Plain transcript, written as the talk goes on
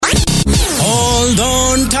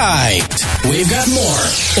hyped. We've got more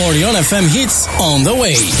Orion FM hits on the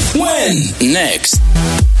way. When? Next.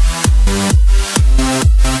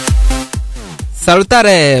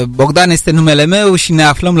 Salutare! Bogdan este numele meu și ne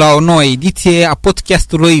aflăm la o nouă ediție a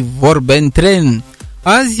podcastului Vorbe'n, Tren.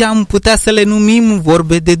 Azi am putea să le numim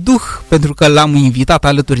vorbe de duh, pentru că l-am invitat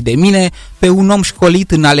alături de mine pe un om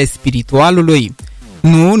școlit în ale spiritualului.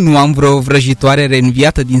 Nu am vreo vrăjitoare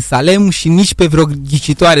reînviată din Salem și nici pe vreo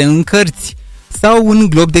ghicitoare în cărți sau un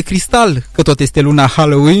glob de cristal, că tot este luna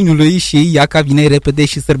Halloween-ului și iaca vine repede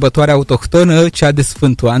și sărbătoarea autohtonă, cea de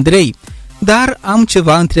Sfântul Andrei. Dar am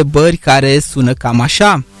ceva întrebări care sună cam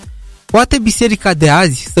așa. Poate biserica de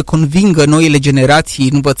azi să convingă noile generații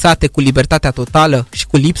învățate cu libertatea totală și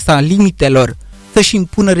cu lipsa limitelor să-și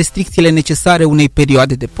impună restricțiile necesare unei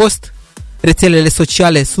perioade de post? Rețelele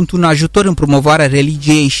sociale sunt un ajutor în promovarea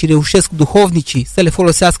religiei și reușesc duhovnicii să le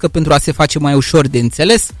folosească pentru a se face mai ușor de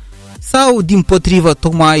înțeles? Sau, dimpotrivă,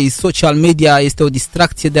 tocmai social media este o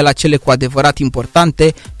distracție de la cele cu adevărat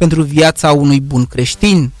importante pentru viața unui bun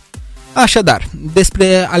creștin? Așadar,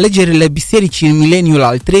 despre alegerile bisericii în mileniul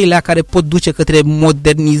al treilea care pot duce către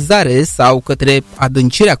modernizare sau către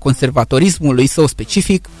adâncirea conservatorismului său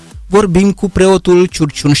specific, vorbim cu preotul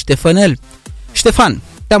Ciurciun Ștefănel. Ștefan,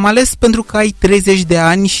 te-am ales pentru că ai 30 de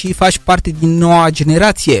ani și faci parte din noua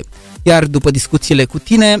generație, iar după discuțiile cu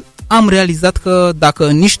tine, am realizat că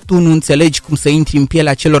dacă nici tu nu înțelegi cum să intri în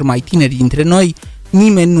pielea celor mai tineri dintre noi,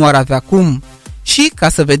 nimeni nu ar avea cum. Și, ca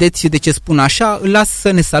să vedeți de ce spun așa, îl las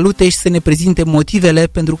să ne salute și să ne prezinte motivele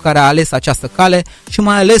pentru care a ales această cale și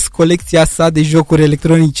mai ales colecția sa de jocuri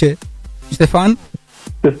electronice. Ștefan?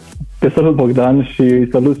 Te salut, Bogdan, și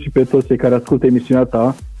salut și pe toți cei care ascultă emisiunea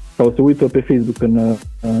ta sau se uită pe Facebook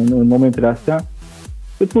în momentele astea.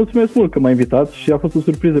 Îți mulțumesc mult că m-ai invitat și a fost o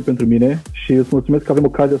surpriză pentru mine și îți mulțumesc că avem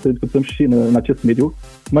ocazia să discutăm și în acest mediu,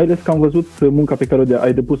 mai ales că am văzut munca pe care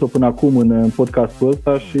ai depus-o până acum în podcastul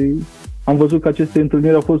ăsta și am văzut că aceste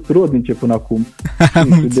întâlniri au fost rodnice până acum.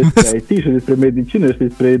 Și despre IT și despre medicină și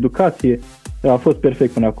despre educație. A fost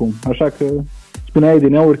perfect până acum. Așa că spuneai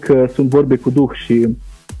adineauri că sunt vorbe cu duh și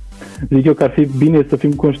zic eu că ar fi bine să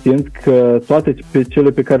fim conștienți că toate cele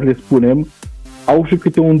pe care le spunem au și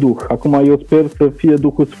câte un duh. Acum eu sper să fie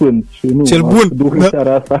Duhul Sfânt și nu cel bun. Duhul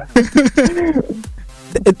seara asta.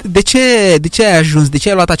 De ce ai ajuns? De ce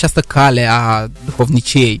ai luat această cale a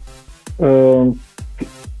duhovniciei?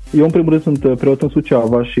 Eu, în primul rând, sunt preot în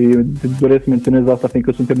Suceava și doresc să menționez asta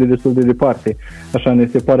fiindcă suntem de destul de departe. Așa ne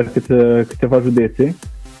separă câteva județe.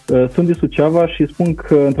 Sunt de Suceava și spun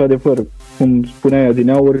că, într-adevăr, cum spuneai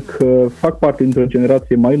adineauri, că fac parte dintr-o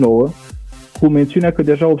generație mai nouă, cu mențiunea că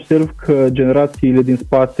deja observ că generațiile din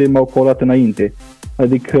spate m-au colat înainte.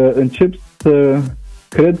 Adică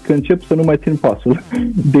cred că încep să nu mai țin pasul.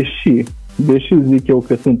 Deși zic eu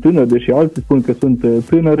că sunt tânăr, deși alții spun că sunt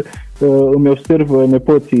tânăr, îmi observ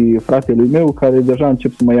nepoții fratelui meu care deja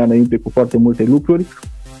încep să mă ia înainte cu foarte multe lucruri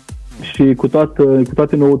și cu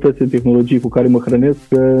toate noutățile tehnologii cu care mă hrănesc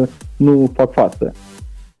nu fac față.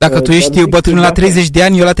 Dacă tu ești bătrân la 30 de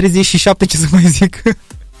ani, eu la 37, ce să mai zic?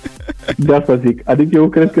 De asta zic. Adică eu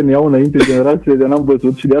cred că ne iau înainte generațiile de n-am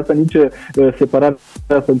văzut și de asta nici separarea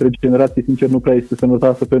asta între generații, sincer, nu prea este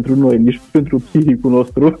sănătoasă pentru noi, nici pentru psihicul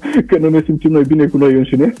nostru, că nu ne simțim noi bine cu noi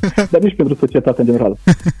înșine, dar nici pentru societatea în general.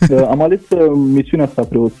 Am ales misiunea asta a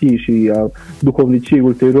preoției și a duhovniciei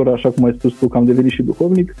ulterior, așa cum ai spus tu, că am devenit și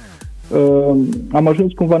duhovnic. Am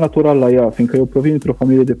ajuns cumva natural la ea, fiindcă eu provin dintr-o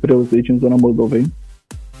familie de preoți de aici în zona Moldovei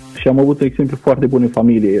și am avut un exemplu foarte bun în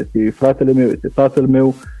familie. Este fratele meu, este tatăl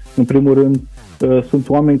meu. În primul rând, sunt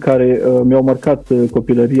oameni care mi-au marcat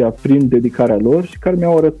copilăria prin dedicarea lor și care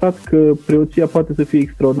mi-au arătat că preoția poate să fie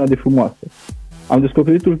extraordinar de frumoasă. Am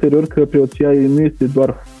descoperit ulterior că preoția nu este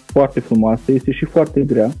doar foarte frumoasă, este și foarte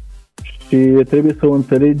grea și trebuie să o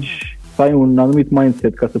înțelegi, să ai un anumit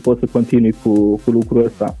mindset ca să poți să continui cu lucrul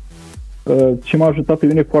ăsta. Ce m-a ajutat pe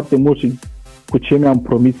mine foarte mult și cu ce mi-am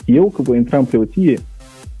promis eu că voi intra în preoție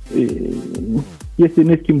este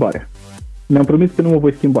neschimbarea. Mi-am promis că nu mă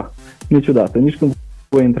voi schimba niciodată, nici când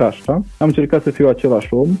voi intra așa. Am încercat să fiu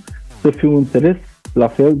același om, să fiu înțeles la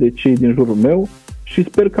fel de cei din jurul meu și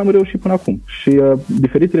sper că am reușit până acum. Și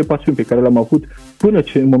diferitele pasiuni pe care le-am avut până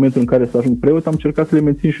în momentul în care să ajung preot, am încercat să le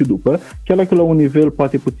mențin și după, chiar dacă la un nivel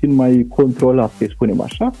poate puțin mai controlat, să spunem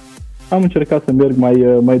așa. Am încercat să merg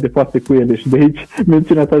mai departe cu ele și de aici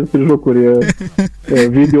mențiunea ta despre jocuri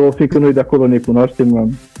video, fiindcă noi de acolo ne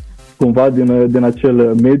cunoaștem cumva din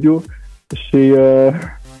acel mediu și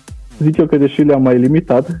zic eu că deși le-am mai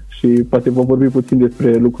limitat și poate vom vorbi puțin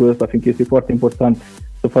despre lucrul ăsta, fiindcă este foarte important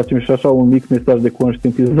să facem și așa un mic mesaj de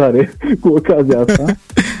conștientizare cu ocazia asta,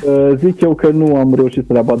 zic eu că nu am reușit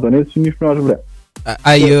să le abandonez și nici nu aș vrea.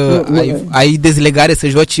 Ai dezlegare să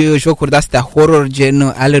joci jocuri de-astea horror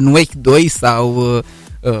gen Alan Wake 2 sau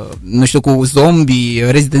nu știu, cu zombie,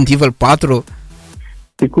 Resident Evil 4?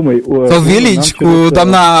 Cum e? Sau Village cu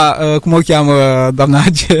doamna, cum o cheamă, doamna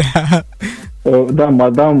aceea? Da,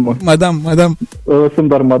 Madame. Sunt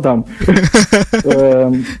doar Madame.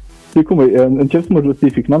 Știi cum e? Încerc să mă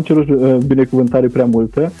justific. N-am cerut binecuvântare prea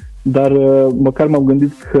multă, dar măcar m-am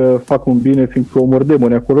gândit că fac un bine, fiindcă omor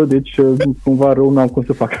demoni acolo, deci cumva rău n-am cum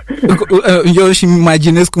să fac. Eu și-mi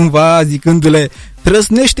imaginez cumva zicându-le: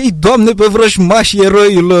 trăsnește-i, Doamne, pe vrăjmașii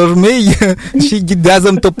eroilor mei și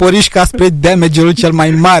ghidează-mi toporișca spre damage-ul cel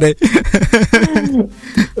mai mare.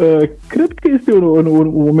 Cred că este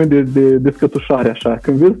un moment de descătușare, așa.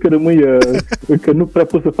 Când vezi că rămâi, că nu prea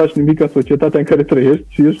poți să faci nimic în societatea în care trăiești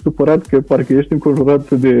și ești supărat că parcă ești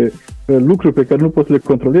înconjurat de lucruri pe care nu poți să le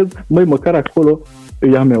controlezi, măcar acolo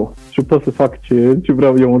e a meu și pot să fac ce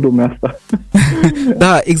vreau eu în lumea asta.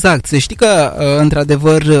 Da, exact. Să știi că,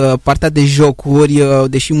 într-adevăr, partea de jocuri,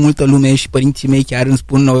 deși multă lume și părinții mei chiar îmi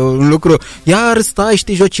spun un lucru: iar stai și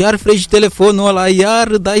te joci, iar freci telefonul ăla, iar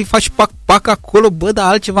dai, faci pac acolo, bă, dar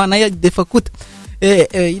altceva n-ai de făcut.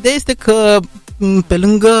 Ideea este că pe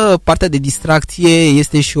lângă partea de distracție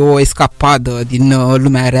este și o escapadă din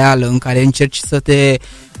lumea reală în care încerci să te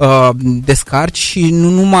descarci și nu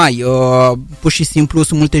numai. Pur și simplu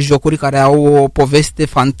sunt multe jocuri care au o poveste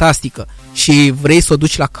fantastică și vrei să o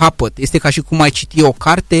duci la capăt. Este ca și cum ai citi o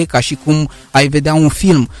carte, ca și cum ai vedea un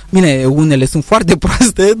film. Bine, unele sunt foarte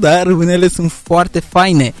proaste, dar unele sunt foarte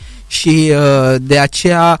faine. Și de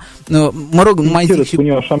aceea, mă rog, nu mai zic și...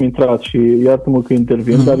 Eu așa am intrat și iartă-mă că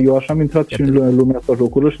intervin, dar eu așa am intrat și în lumea asta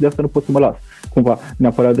jocurilor și de asta nu pot să mă las, cumva,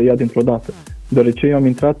 neapărat de ea dintr-o dată. Deoarece eu am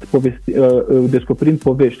intrat descoperind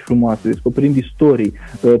povești frumoase, descoperind istorii.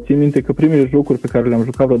 Țin minte că primele jocuri pe care le-am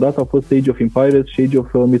jucat vreodată au fost Age of Empires și Age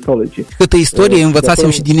of Mythology. Câtă istorie învățasem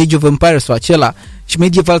și din Age of Empires-ul acela și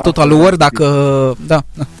Medieval Total War, dacă... Da.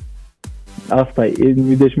 Asta e.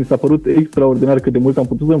 Deci mi s-a părut extraordinar cât de mult am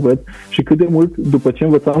putut să învăț și cât de mult, după ce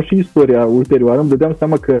învățam și istoria ulterioară, îmi dădeam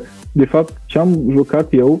seama că, de fapt, ce am jucat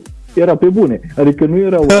eu era pe bune. Adică nu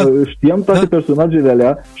erau... Știam toate personajele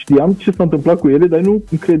alea, știam ce s-a întâmplat cu ele, dar nu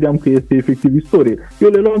credeam că este efectiv istorie. Eu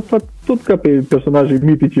le luam tot ca pe personaje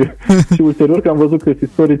mitice și ulterior că am văzut că este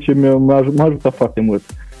istorice m-a ajutat foarte mult.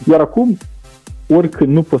 Iar acum,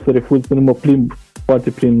 oricând nu pot să refuz să nu mă plimb poate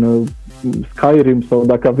prin... Skyrim sau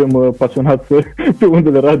dacă avem pasionați pe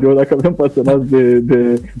undele radio, dacă avem pasionați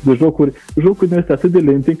de jocuri, jocurile astea atât de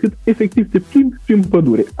lente încât efectiv te plimbi prin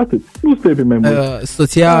pădure. Atât. Nu trebuie mai mult.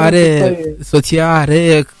 Soția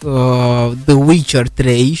are The Witcher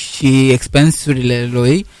 3 și expansurile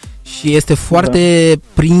lui și este foarte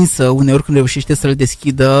prinsă uneori când reușește să-l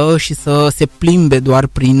deschidă și să se plimbe doar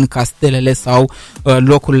prin castelele sau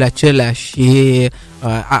locurile acelea și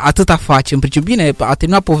atâta face. În principiu, bine, a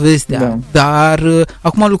terminat povestea, dar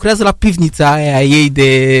acum lucrează la pivnița aia ei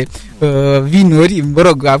de vinuri, mă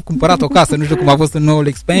rog, a cumpărat o casă, nu știu cum a fost în noul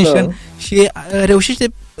expansion și reușește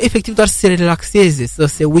efectiv doar să se relaxeze, să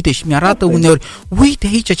se uite și mi-arată uneori: uite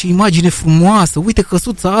aici ce imagine frumoasă, uite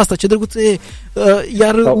căsuța asta, ce drăguță e.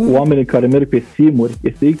 Iar oamenii care merg pe simuri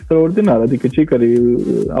este extraordinar, adică cei care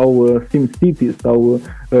au SimCity sau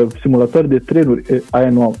simulatoare de trenuri, aia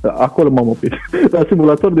nu am, acolo m-am oprit. La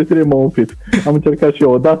simulator de tren m-am oprit. Am încercat și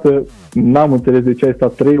eu odată, n-am înțeles de ce ai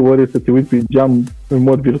stat 3 ore să te uiți pe geam în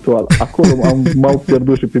mod virtual. Acolo m-au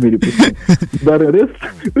pierdut și pe mine puțin. Dar în rest,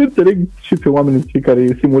 înțeleg și pe oamenii cei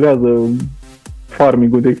care simulează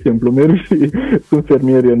farming-ul, de exemplu, merg și sunt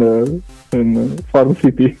fermieri în Farm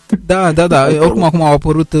City. Da. Oricum acum au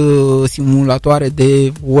apărut simulatoare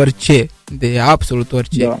de orice, de absolut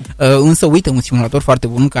orice. Da. Însă, uite, un simulator foarte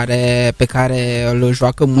bun pe care îl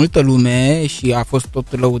joacă multă lume și a fost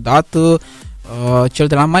tot lăudat, cel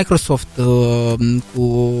de la Microsoft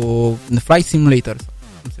cu Flight Simulator.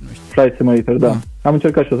 Flight Simulator, da. Am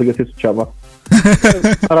încercat și eu să găsesc ceva.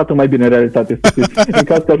 Arată mai bine în realitate, să știți. În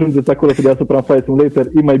caz că ajungeți acolo să deasupra în Flight Simulator,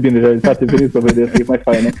 e mai bine în realitate, veniți să vedeți, e mai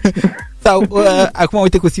faină. Sau, acum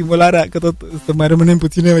uite cu simularea, că tot să mai rămânem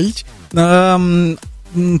puțin aici,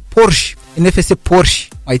 Porsche, NFC Porsche,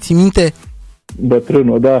 mai ții minte?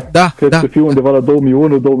 Bătrânul, da. Cred că fiu undeva la 2001-2002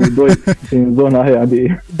 în zona aia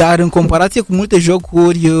de... Dar în comparație cu multe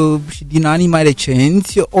jocuri și din anii mai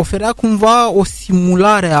recenți, oferea cumva o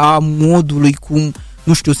simulare a modului cum,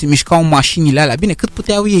 nu știu, se mișcau mașinile alea. Bine, cât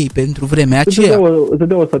puteau ei pentru vremea aceea. Îți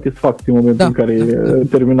dădea o satisfacție în momentul în care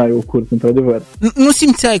terminai o cursă, într-adevăr. Nu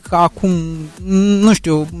simțeai că acum, nu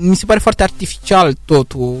știu, mi se pare foarte artificial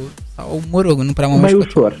totul. Sau, mă rog, nu prea mă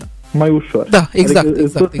mai ușor. Da, exact.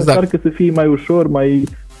 Încearcă să fii mai ușor, mai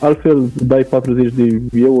Altfel dai 40 de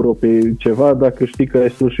euro pe ceva dacă știi că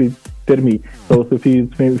ai să și termini sau o să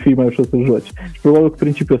fii mai ușor să joci. Și probabil că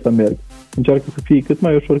principiul ăsta merg. Încearcă să fie cât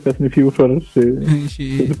mai ușor ca să ne fie ușor și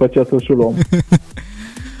după aceea să-l și luăm.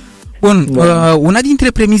 Bun, una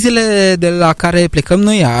dintre premizele de la care plecăm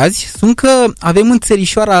noi azi sunt că avem în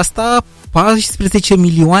țărișoara asta 14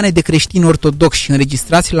 milioane de creștini ortodoxi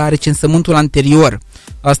înregistrați la recensământul anterior.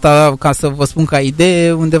 Asta, ca să vă spun ca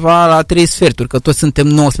idee, undeva la 3 sferturi, că toți suntem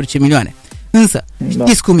 19 milioane. Însă,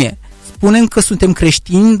 știți cum e? Spunem că suntem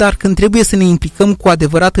creștini, dar când trebuie să ne implicăm cu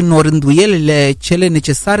adevărat în orânduielile cele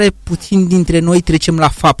necesare, puțin dintre noi trecem la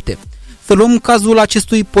fapte. Să luăm cazul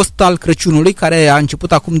acestui post al Crăciunului, care a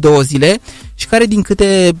început acum 2 zile și care, din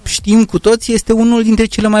câte știm cu toți, este unul dintre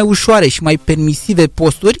cele mai ușoare și mai permisive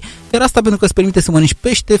posturi, iar asta pentru că îți permite să mănânci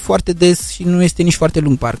pește foarte des și nu este nici foarte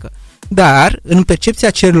lung, parcă. Dar, în percepția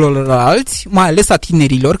celorlalți, mai ales a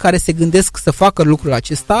tinerilor care se gândesc să facă lucrul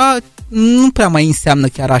acesta, nu prea mai înseamnă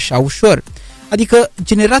chiar așa ușor. Adică,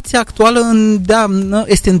 generația actuală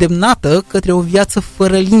este îndemnată către o viață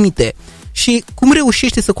fără limite. Și cum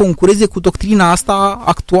reușește să concureze cu doctrina asta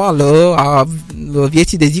actuală a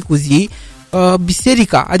vieții de zi cu zi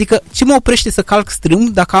biserica? Adică ce mă oprește să calc strâmb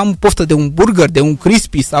dacă am poftă de un burger, de un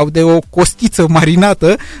crispy sau de o costiță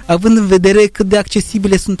marinată, având în vedere cât de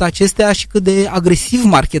accesibile sunt acestea și cât de agresiv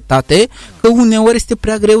marketate, că uneori este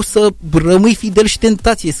prea greu să rămâi fidel și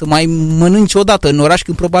tentație să mai mănânci odată în oraș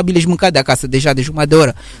când probabil ești mâncat de acasă deja de jumătate de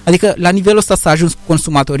oră. Adică la nivelul ăsta s-a ajuns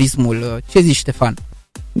consumatorismul. Ce zici, Ștefan?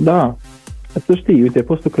 Da. Să știi, uite,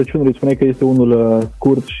 postul Crăciunului spuneai că este unul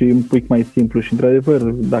scurt și un pic mai simplu și, într-adevăr,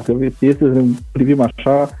 dacă este să privim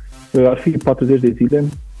așa, ar fi 40 de zile,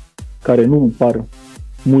 care nu par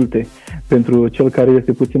multe pentru cel care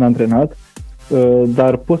este puțin antrenat,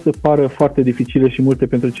 dar pot să pară foarte dificile și multe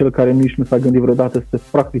pentru cel care nici nu s-a gândit vreodată să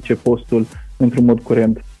practice postul într-un mod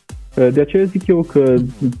curent. De aceea zic eu că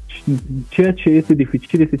ceea ce este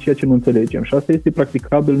dificil este ceea ce nu înțelegem și asta este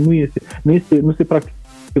practicabil, nu se practică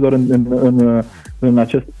doar în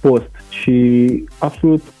acest post, ci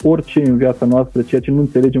absolut orice în viața noastră, ceea ce nu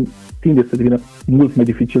înțelegem, tinde să devină mult mai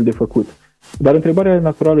dificil de făcut. Dar întrebarea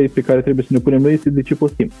naturală pe care trebuie să ne punem noi este de ce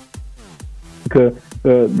postim. Că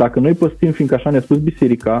dacă noi postim, fiindcă așa ne-a spus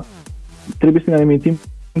biserica, trebuie să ne amintim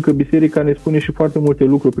că biserica ne spune și foarte multe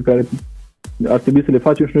lucruri pe care ar trebui să le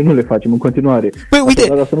facem și noi nu le facem în continuare. Păi, uite,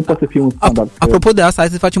 asta nu poate fi un standard. Apropo de asta,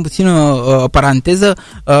 hai să facem puțin paranteză.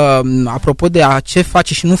 Apropo de a ce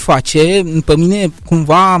face și nu face, pe mine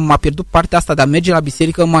cumva m-a pierdut partea asta de a merge la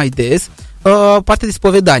biserică mai des, partea de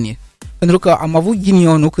spovedanie. Pentru că am avut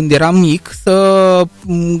ghinionul când eram mic să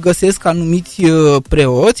găsesc anumiți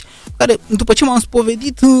preoți care, după ce m-am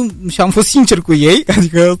spovedit și am fost sincer cu ei,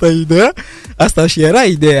 adică asta e ideea, asta și era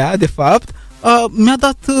ideea, de fapt, mi-a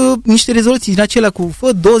dat niște rezoluții din acelea cu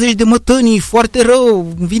fă 20 de mătănii, foarte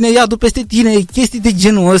rău, vine iadul peste tine, chestii de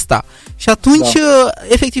genul ăsta. Și atunci,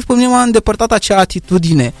 efectiv, pe mine m-a îndepărtat acea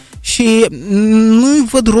atitudine și nu-i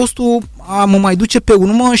văd rostul a mă mai duce pe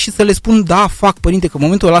urmă și să le spun da, fac, părinte, că în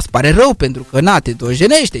momentul ăla îți pare rău pentru că na, te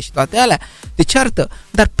dojenește și toate alea, te ceartă,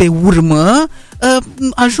 dar pe urmă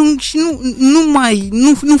ajung și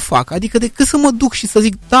nu fac, adică decât să mă duc și să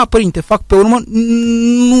zic da, părinte, fac pe urmă,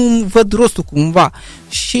 nu văd rostul cumva.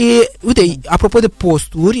 Și uite, apropo de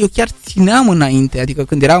posturi, eu chiar țineam înainte, adică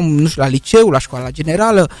când eram, nu știu, la liceu, la școala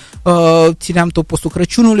generală, țineam tot postul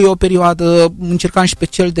Crăciunului o perioadă, încercam și pe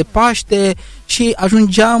cel de Paște și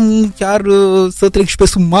ajungeam chiar să trec și pe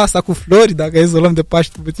sub masa cu flori, dacă e să luăm de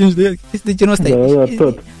Paște puțin și de chestii de genul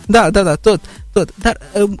ăsta. Da, tot. Dar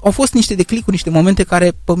au fost niște declicuri, niște momente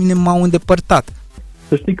care pe mine m-au îndepărtat.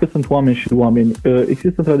 Să știi că sunt oameni și oameni.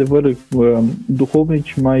 Există într-adevăr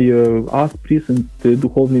duhovnici mai aspri, sunt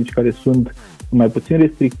duhovnici care sunt mai puțin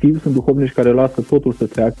restrictivi, sunt duhovnici care lasă totul să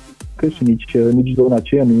treacă și nici zona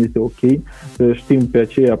aceea nu este ok. Știm pe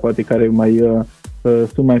aceea poate care mai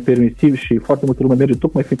sunt mai permisivi și foarte multă lume merge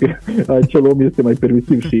tocmai fiindcă acel om este mai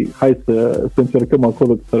permisiv și hai să încercăm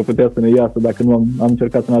acolo că s-ar putea să ne iasă dacă nu am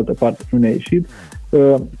încercat în altă parte și nu ne-a ieșit.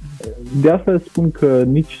 De asta spun că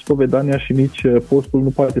nici spovedania și nici postul nu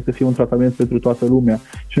poate să fie un tratament pentru toată lumea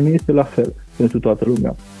și nu este la fel pentru toată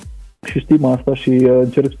lumea. Și știm asta și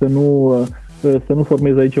încerc să nu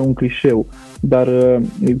formez aici un clișeu, dar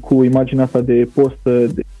cu imaginea asta de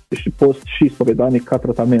post și spovedanie ca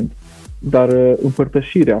tratament. Dar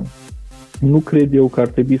împărtășirea nu cred eu că ar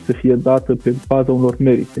trebui să fie dată pe baza unor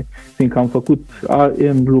merite. Fiindcă am făcut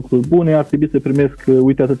N lucruri bune, ar trebui să primesc,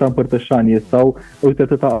 uite, atâta împărtășanie sau uite,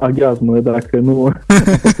 atâta aghiazmă, dacă nu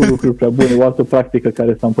am făcut lucruri prea bune. O altă practică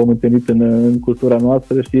care s-a împământenit în cultura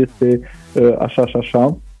noastră și este așa și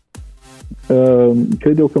așa.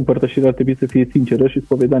 cred eu că împărtășirea ar trebui să fie sinceră și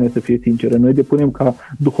spovedania să fie sinceră. Noi depunem ca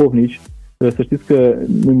duhovnici, să știți că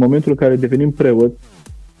în momentul în care devenim preoți,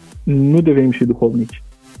 nu devenim și duhovnici.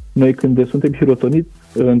 Noi când suntem hirotoniți,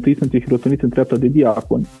 întâi suntem hirotoniți în treapta de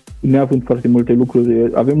diacon, neavând foarte multe lucruri,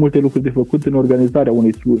 avem multe lucruri de făcut în organizarea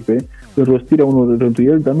unei slujbe, în rostirea unor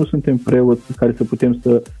rânduieli, dar nu suntem preoți care să putem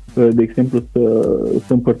să, de exemplu,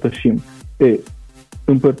 să împărtășim.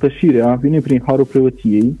 Împărtășirea vine prin harul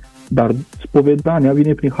preoției, dar spovedania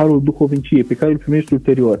vine prin harul duhovniciei, pe care îl primești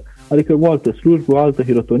ulterior. Adică o altă slujbă, o altă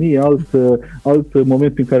hirotonie, alt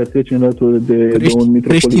moment prin care treci în alături de un mitropolit.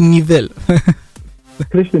 Crești în nivel.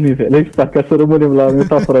 Crește nivel, exact, ca să rămânem la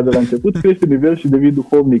metafora de la început, crește nivel și devii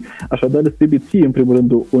duhovnic. Așadar, îți trebuie ție, în primul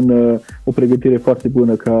rând, o pregătire foarte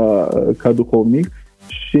bună ca duhovnic.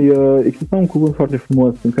 Și exista un cuvânt foarte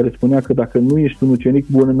frumos în care spunea că dacă nu ești un ucenic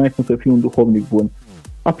bun, n-ai cum să fii un duhovnic bun.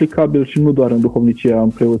 Aplicabil și nu doar în duhovnicia, în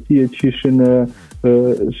preoție, ci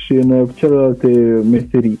și în celelalte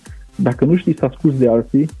meserii. Dacă nu știi să asculți de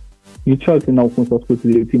alții, nici alții n-au cum să asculte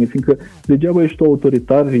de tine, fiindcă degeaba ești tu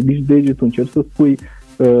autoritar, ridici degetul, încerci să spui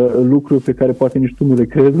lucruri pe care poate nici tu nu le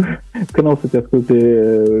crezi, că n-au să te asculte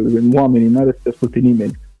oamenii, n-are să te asculte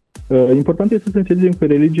nimeni. Important este să înțelegem că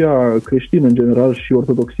religia creștină în general și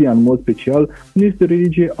ortodoxia în mod special nu este o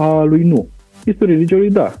religie a lui nu, este o religie a lui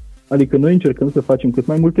da. Adică noi încercăm să facem cât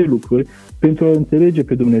mai multe lucruri pentru a înțelege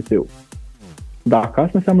pe Dumnezeu. Dacă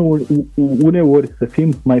asta înseamnă uneori să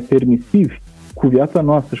fim mai permisivi cu viața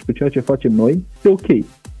noastră și cu ceea ce facem noi, este ok.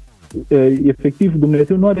 Efectiv,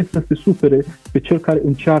 Dumnezeu nu are să se supere pe cel care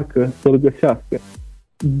încearcă să-L găsească.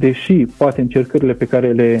 Deși poate încercările pe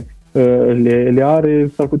care le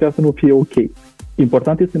are s-ar putea să nu fie ok.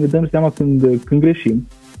 Important este să ne dăm seama când greșim,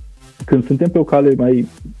 când suntem pe o cale mai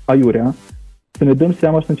aiurea, să ne dăm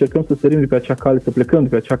seama și să încercăm să sărim de pe acea cale, să plecăm de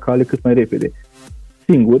pe acea cale cât mai repede.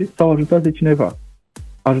 Singuri sau ajutați de cineva.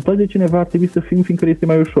 Ajutați de cineva ar trebui să fim, fiindcă este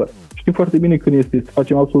mai ușor. Știm foarte bine când este să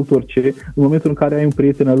facem absolut orice, în momentul în care ai un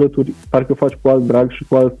prieten alături, parcă faci cu alt drag și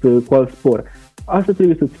cu alt spor. Asta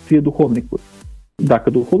trebuie să fie duhovnicul. Dacă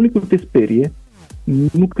duhovnicul te sperie,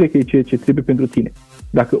 nu cred că e ceea ce trebuie pentru tine.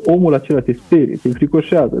 Dacă omul acela te sperie, te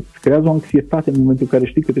înfricoșează, îți creează o anxietate în momentul în care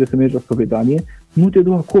știi că trebuie să mergi la spovedanie, nu te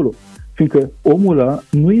du acolo. Fiindcă omul ăla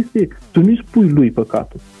nu este, tu nu-i spui lui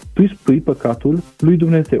păcatul, tu îi spui păcatul lui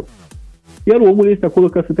Dumnezeu. Iar omul este acolo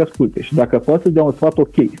ca să te asculte și dacă poate să-ți dea un sfat,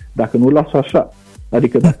 ok, dacă nu las așa,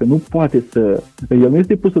 adică dacă nu poate el nu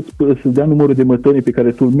este pus să-ți dea numărul de mătănii pe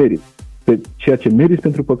care tu îl meriți, pe ceea ce meriți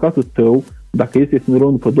pentru păcatul tău, dacă este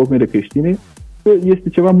sinăron după dogmele creștine, este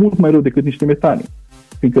ceva mult mai rău decât niște metanii.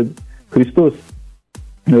 Fiindcă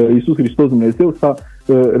Iisus Hristos, Dumnezeu, s-a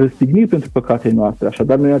răstignit pentru păcatele noastre,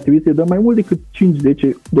 așadar noi ar trebui să-i dăm mai mult decât 5,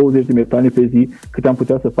 10, 20 de metane pe zi cât am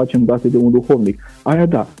putea să facem date de un duhovnic. Aia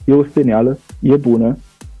da, e o steneală, e bună,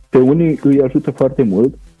 pe unii îi ajută foarte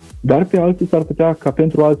mult, dar pe alții s-ar putea ca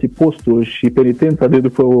pentru alții postul și penitența de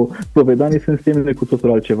după o spovedanie să însemne cu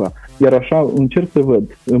totul altceva. Iar așa încerc să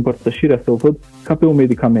văd împărtășirea, să o văd ca pe un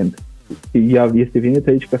medicament. Ea este venit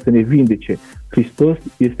aici ca să ne vindece. Hristos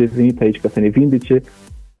este venit aici ca să ne vindece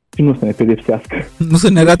și nu să ne pedepsească. Nu să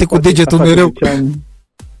ne arate cu degetul mereu.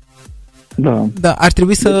 Da, ar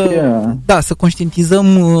trebui să conștientizăm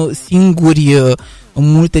singuri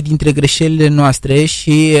multe dintre greșelile noastre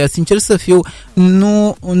și, sincer să fiu,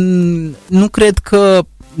 nu cred că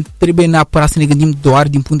trebuie neapărat să ne gândim doar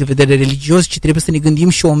din punct de vedere religios, ci trebuie să ne gândim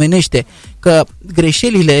și omenește, că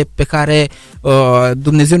greșelile pe care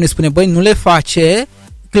Dumnezeu ne spune, băi, nu le face,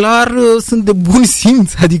 clar sunt de bun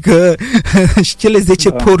simț, adică și cele 10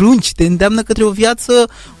 porunci te îndeamnă către o viață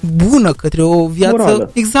bună, către o viață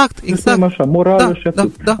morală. Exact. Așa, morală și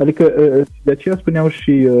atât. Da. Adică de aceea spuneau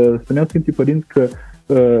Sfântii Părinți că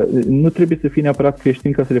nu trebuie să fii neapărat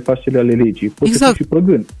creștin ca să le faci cele ale legii. Poți să fii și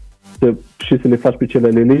păgân și să le faci pe cele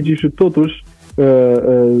ale legii și totuși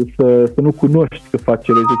să nu cunoști că faci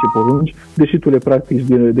cele 10 porunci, deși tu le practici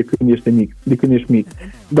de când ești mic.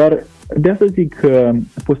 Dar de asta zic că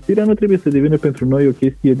postirea nu trebuie să devină pentru noi o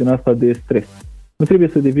chestie din asta de stres. Nu trebuie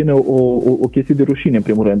să devină o chestie de rușine, în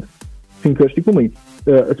primul rând. Fiindcă, știi cum e?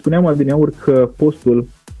 Spuneam adineauri că postul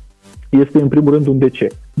este, în primul rând, un de ce.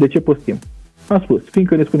 De ce postim? Am spus,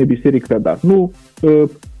 fiindcă ne spune biserica, dar nu.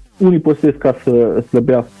 Unii postesc ca să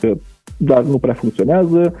slăbească, dar nu prea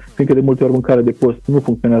funcționează, fiindcă de multe ori mâncarea de post nu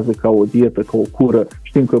funcționează ca o dietă, ca o cură.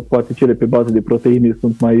 Știm că poate cele pe bază de proteine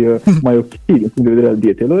sunt mai ok din punct de vedere al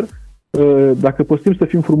dietelor. Dacă postim să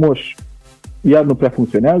fim frumoși, iar nu prea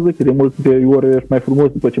funcționează, că de multe ori ești mai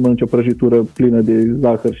frumos după ce mănânci o prăjitură plină de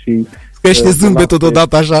zahăr și crește zâmbetul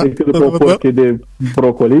odată așa. Decât după o porție de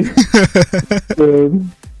brocoli.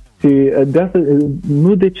 Și de asta,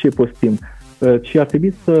 nu de ce postim, ci ar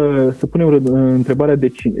trebui să punem întrebarea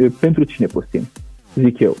pentru cine postim,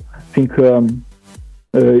 zic eu. Fiindcă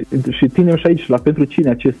și tinem și aici la pentru cine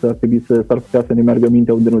acesta ar trebui s-ar putea să ne meargă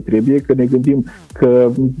mintea unde nu trebuie, că ne gândim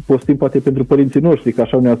că postim poate pentru părinții noștri, că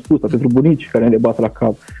așa ne-a spus, sau pentru bunici care ne bat la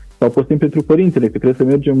cap, sau postim pentru părintele, că trebuie să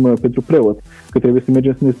mergem pentru preot, că trebuie să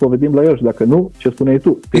mergem să ne spovedim la el și dacă nu, ce spuneai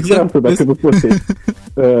tu? Exact. Dacă nu postești.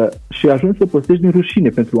 Și ajungi să postești din rușine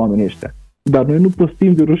pentru oamenii ăștia. Dar noi nu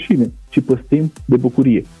postim de rușine, ci postim de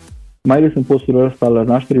bucurie. Mai ales în postul ăsta al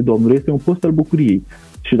nașterii Domnului, este un post al bucuriei.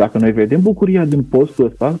 Și dacă noi vedem bucuria din postul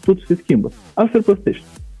ăsta, totul se schimbă. Altfel postești.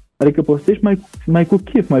 Adică postești mai cu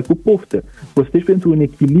chef, mai cu poftă. Postești pentru un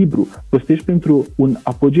echilibru, postești pentru un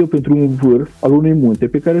apogeu, pentru un vârf al unui munte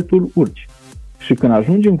pe care tu îl urci. Și când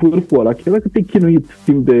ajungi în vârful ăla, chiar dacă te-ai chinuit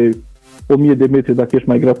timp de 1000 de metri dacă ești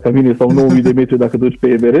mai gras ca mine sau 9000 de metri dacă duci pe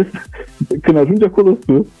Everest, când ajungi acolo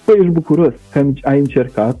sus, păi ești bucuros că ai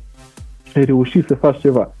încercat și ai reușit să faci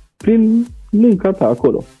ceva. Prin munca ta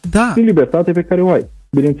acolo. Da. Prin libertate pe care o ai.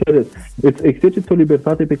 Bineînțeles. Îți exerciți o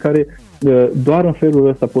libertate pe care doar în felul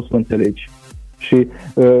ăsta poți să o înțelegi. Și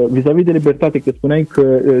vis-a-vis de libertate, că spuneai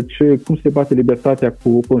că cum se bate libertatea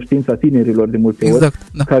cu conștiința tinerilor de multe ori,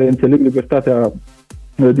 exact, da. care înțeleg libertatea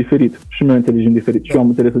diferit. Și noi înțelegem diferit. Și eu am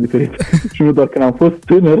înțeles-o diferit. Și nu doar când am fost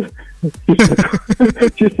tânăr,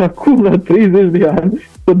 ci și acum, la 30 de ani,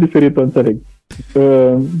 tot diferit o înțeleg.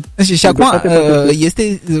 Și acum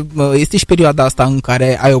este și perioada asta în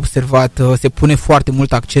care ai observat, se pune foarte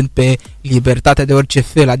mult accent pe libertatea de orice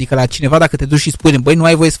fel, adică la cineva dacă te duci și spui, băi, nu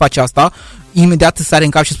ai voie să faci asta, imediat îți sare în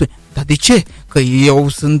cap și spui, dar de ce? Că eu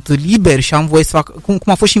sunt liber și am voie să fac, cum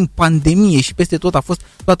a fost și în pandemie și peste tot a fost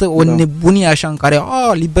toată o nebunie așa în care,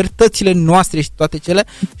 libertățile noastre și toate cele,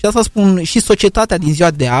 și asta spun, și societatea din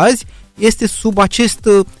ziua de azi este sub acest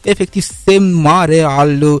efectiv semn mare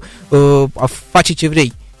al a face ce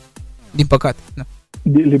vrei, din păcate. Da.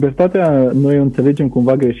 Libertatea noi o înțelegem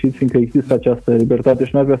cumva greșit, fiindcă există această libertate și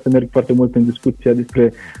nu ar vrea să merg foarte mult în discuția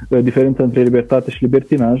despre diferența între libertate și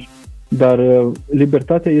libertinaj, dar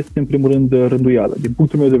libertatea este în primul rând rânduială, din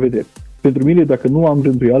punctul meu de vedere. Pentru mine, dacă nu am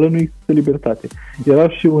rânduială, nu există libertate. Era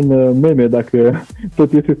și un meme, dacă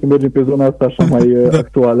tot este să mergem pe zona asta așa mai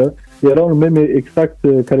actuală, era un meme exact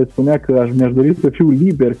care spunea că mi-aș dori să fiu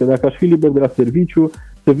liber, că dacă aș fi liber de la serviciu,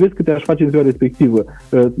 să vezi câte aș face în ziua respectivă.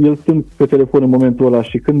 El stând pe telefon în momentul ăla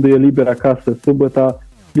și când e liber acasă, sâmbătă,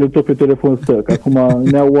 el tot pe telefon stă, că acum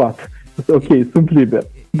ne-a luat. Ok, sunt liber,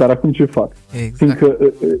 dar acum ce fac? Exact. Fiindcă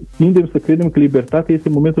tindem să credem că libertatea este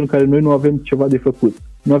momentul în care noi nu avem ceva de făcut.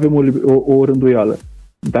 Nu avem o rânduială.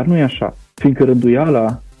 Dar nu e așa. Fiindcă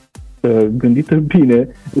rânduiala, gândită bine,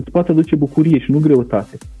 îți poate aduce bucurie și nu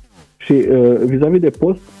greutate. Și vis-a-vis de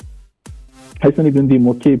post, hai să ne gândim,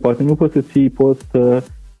 ok, poate nu poți să ții post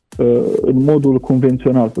în modul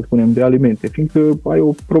convențional, să spunem, de alimente, fiindcă ai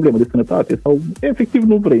o problemă de sănătate sau efectiv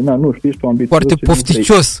nu vrei, nu știu, ești o ambiție. Foarte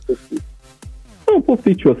pofticios. Nu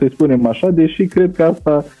pofticios, să-i spunem așa, deși cred că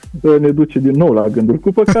asta ne duce din nou la gânduri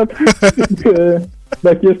cu păcat, că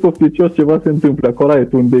dacă ești pofticios, ceva se întâmplă, acolo ai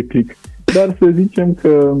tu un declic. Dar să zicem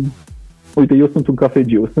că, uite, eu sunt un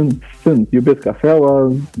cafegiu, iubesc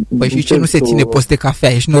cafeaua. Păi și ce nu se ține post de cafea?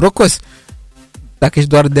 Ești norocos, dacă ești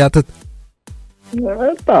doar de atât.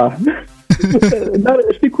 Da, dar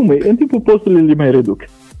știi cum e, în timpul postului le mai reduc.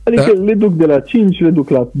 Adică le duc de la 5, le duc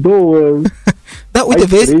la 2. Da, uite,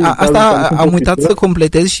 vezi, asta am uitat să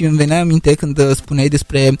completez și îmi venea în minte când spuneai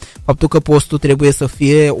despre faptul că postul trebuie să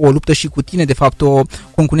fie o luptă și cu tine, de fapt o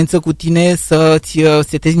concurență cu tine, să-ți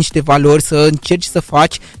setezi niște valori, să încerci să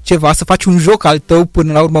faci ceva, să faci un joc al tău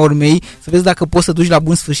până la urma urmei, să vezi dacă poți să duci la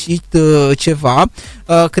bun sfârșit ceva.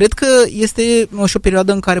 Cred că este și o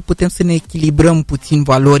perioadă în care putem să ne echilibrăm puțin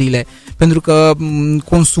valorile, pentru că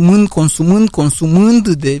consumând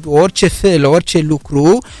de orice fel, orice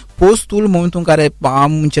lucru, postul, în momentul în care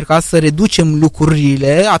am încercat să reducem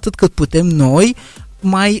lucrurile atât cât putem noi,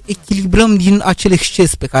 mai echilibrăm din acel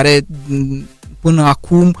exces pe care până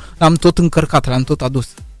acum l-am tot încărcat, l-am tot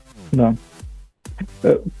adus. Da.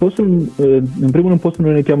 Postul, în primul rând, postul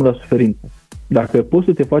nu ne cheamă la suferință. Dacă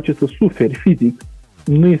postul te face să suferi fizic,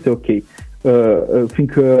 nu este ok.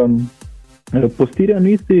 Fiindcă postirea nu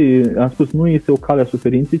este, am spus, nu este o cale a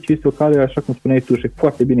suferinței, ci este o cale, așa cum spuneai tu și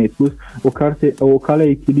foarte bine ai spus, o cale a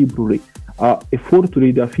echilibrului, a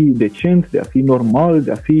efortului de a fi decent, de a fi normal,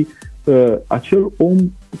 de a fi acel om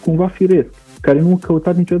cumva firesc, care nu a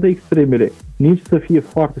căutat niciodată extremele, nici să fie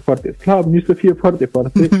foarte, foarte slab, nici să fie foarte,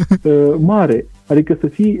 foarte mare, adică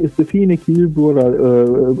să fie în echilibru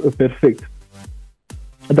perfect.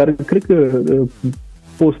 Dar cred că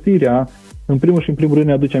postirea în primul rând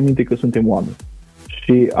ne aduce aminte că suntem oameni. Și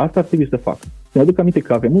Și asta ar trebui să facă. Să-mi aduc aminte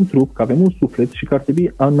că avem un trup, că avem un suflet și că ar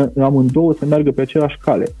trebui amândouă să meargă pe aceeași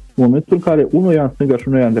cale. În momentul în care unul ia în stânga și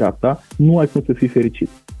unul ia în dreapta, nu ai cum să fii fericit.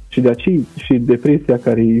 Și de aici și depresia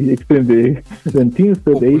care e extrem de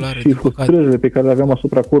întinsă, de aici și frustrările pe care le aveam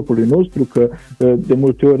asupra corpului nostru, că de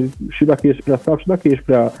multe ori și dacă ești prea slab și dacă ești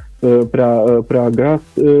prea gras,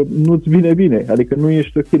 nu-ți vine bine, adică nu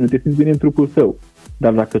ești ok, nu te simți bine în trupul tău.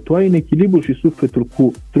 Dar dacă tu ai în echilibru și sufletul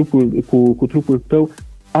cu trupul tău,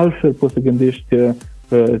 altfel poți să gândești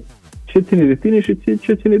ce ține de tine și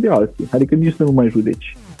ce ține de alții. Adică nici să nu mai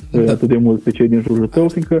judeci atât de mult pe cei din jurul tău,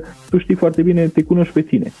 fiindcă tu știi foarte bine, te cunoști pe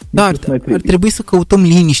tine. Da, ar trebui să căutăm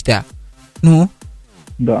liniștea, nu?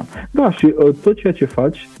 Da, și tot ceea ce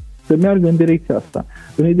faci să meargă în direcția asta.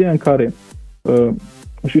 În ideea în care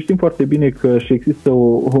și știm foarte bine că și există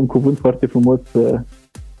un cuvânt foarte frumos,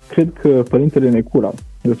 cred că Părintele Necura,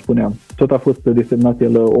 eu spuneam, tot a fost desemnat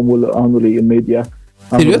el omul anului în media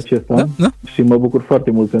anul acesta. Da? Și mă bucur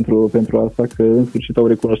foarte mult pentru asta, că în sfârșit au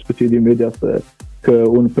recunoscut cei din media că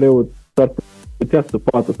un preot s-ar putea să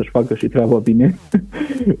poată să-și facă și treaba bine.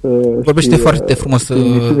 Vorbește foarte frumos.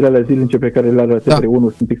 Misiunile alea zilnice pe care le arată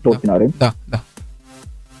unul sunt extraordinare. Da.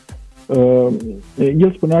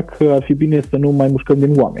 El spunea că ar fi bine să nu mai mușcăm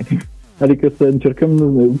din oameni. Adică să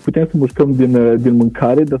putem să mușcăm din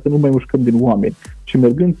mâncare, dar să nu mai mușcăm din oameni. Și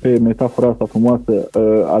mergând pe metafora asta frumoasă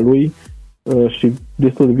a lui și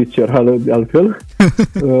destul de viscerală de altfel,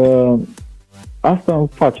 asta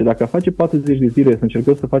face. Dacă face 40 de zile să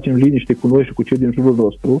încercăm să facem liniște cu noi și cu cei din jurul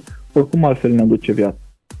nostru, oricum altfel ne aduce viață.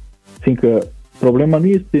 Fiindcă problema nu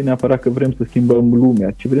este neapărat că vrem să schimbăm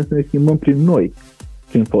lumea, ci vrem să ne schimbăm prin noi,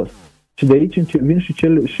 prin post. Și de aici vin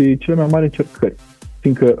și cele mai mari încercări.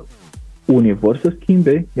 Fiindcă unii vor să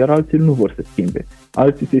schimbe, iar alții nu vor să schimbe.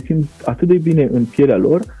 Alții se simt atât de bine în pielea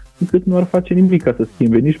lor, încât nu ar face nimic ca să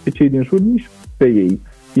schimbe, nici pe cei din jur, nici pe ei,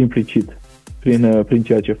 implicit, prin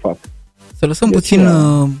ceea ce fac. Să lăsăm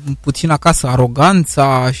puțin acasă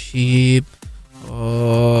aroganța și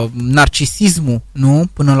narcisismul, nu?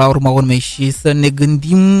 Până la urma urmei, și să ne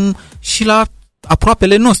gândim și la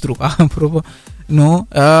aproapele nostru, apropo, nu?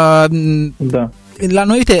 Da. La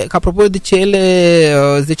noi, uite, că apropo de cele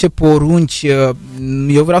 10 porunci,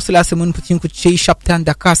 eu vreau să le asemăn puțin cu cei 7 ani de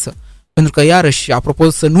acasă. Pentru că, iarăși, apropo,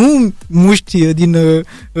 să nu muști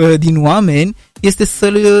din oameni, este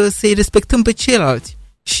să-i respectăm pe ceilalți.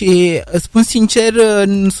 Și spun sincer,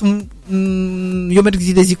 eu merg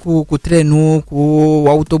zi de zi cu trenul, cu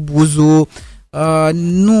autobuzul,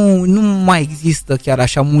 nu mai există chiar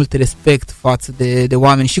așa mult respect față de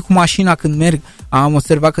oameni. Și cu mașina când merg am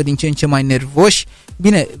observat că din ce în ce mai nervoși.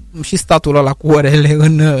 Bine, și statul ăla cu orele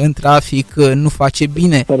în trafic nu face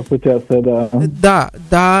bine. S-ar putea să, da. Da,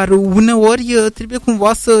 dar uneori trebuie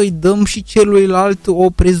cumva să îi dăm și celuilalt o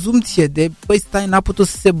prezumție de, stai, n-a putut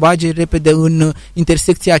să se bage repede în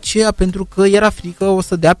intersecția aceea pentru că era frică o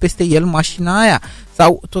să dea peste el mașina aia.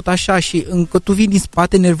 Sau tot așa, și încă tu vii din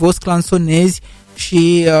spate nervos, clansonezi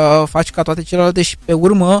și faci ca toate celelalte și pe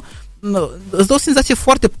urmă îți dă o senzație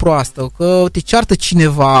foarte proastă, că te ceartă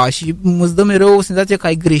cineva și îți dă mereu o senzație că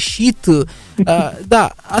ai greșit.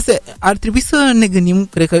 Da, asta ar trebui să ne gândim,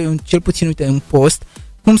 cred că cel puțin, uite, în post,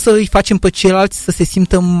 cum să îi facem pe ceilalți să se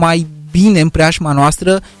simtă mai bine în preajma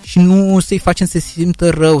noastră și nu să-i facem să se simtă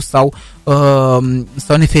rău sau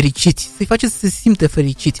nefericiți. Să-i facem să se simtă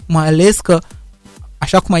fericiți, mai ales că,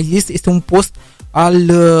 așa cum ai zis, este un post al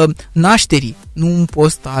nașterii, nu un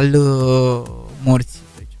post al morții.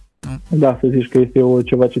 Da, să zici că este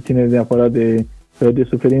ceva ce ține neapărat de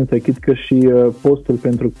suferință, chit că și postul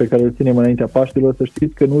pe care îl ținem înaintea Paștilor, să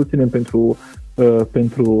știți că nu îl ținem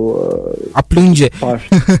pentru a plânge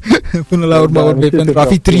Paști. Până la urmă, pentru a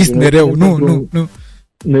fi trist mereu. Nu.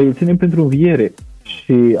 Noi îl ținem pentru înviere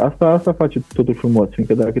și asta face totul frumos,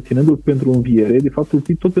 fiindcă dacă ținându-l pentru înviere, de fapt îl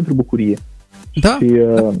ții tot pentru bucurie. Da, și,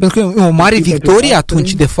 pentru că e o mare victorie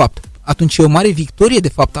atunci, de fapt. Atunci e o mare victorie, de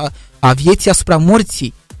fapt, a vieții asupra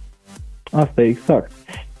morții. Asta e exact.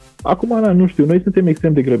 Acum, nu știu, noi suntem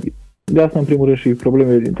extrem de grăbiți. De asta, în primul rând, și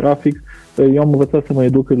problemele din trafic. Eu am învățat să mă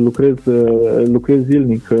educ, lucrez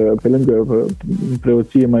zilnic, pe lângă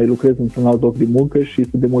preoție, mai lucrez într-un alt loc de muncă și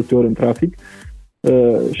sunt de multe ori în trafic.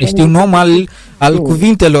 Ești un om al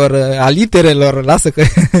cuvintelor, al literelor, lasă că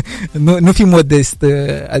nu fi modest.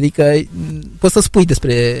 Adică poți să spui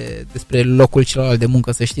despre locul celălalt de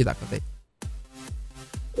muncă, să știi dacă vrei.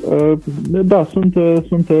 Da,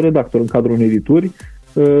 sunt redactor în cadrul unei edituri,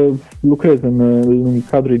 lucrez în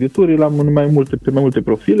cadrul editurii, pe mai multe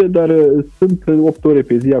profile, dar sunt 8 ore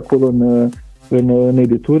pe zi acolo în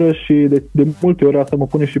editură și de multe ori asta mă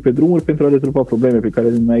pune și pe drumuri pentru a rezolva probleme pe care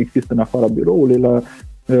mai există în afara biroului,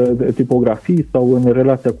 tipografii sau în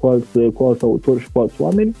relația cu alți autori și cu alți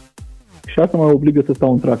oameni. Și asta mă obligă să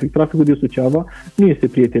stau în trafic. Traficul de Suceava nu este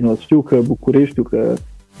prietenos. Știu că București, știu că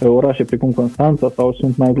orașe precum Constanța sau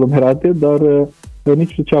sunt mai aglomerate, dar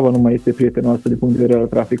nici Suceava nu mai este prietenoasă din punct de vedere al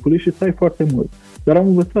traficului și stai foarte mult. Dar am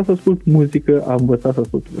învățat să ascult muzică, am învățat să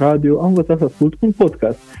ascult radio, am învățat să ascult un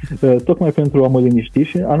podcast, tocmai pentru a mă liniști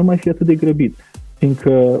și a nu mai fi atât de grăbit.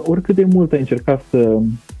 Fiindcă oricât de mult ai încercat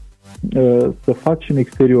să faci în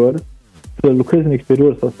exterior, să lucrezi în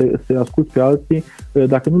exterior sau să asculti pe alții,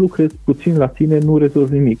 dacă nu lucrezi puțin la tine, nu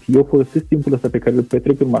rezolvi nimic. Eu folosesc timpul ăsta pe care îl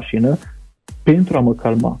petrec în mașină pentru a mă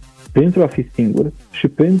calma, pentru a fi singur și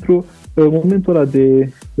pentru momentul ăla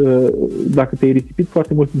de, dacă te-ai risipit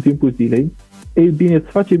foarte mult în timpul zilei, ei bine, îți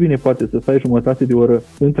face bine poate să stai jumătate de oră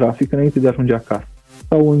în trafic înainte de a ajunge acasă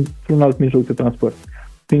sau într-un alt mijloc de transport.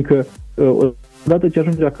 Fiindcă odată ce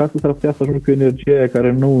ajungi acasă s-ar putea să ajungi cu energia aia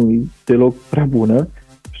care nu e deloc prea bună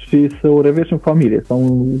și să o revești în familie sau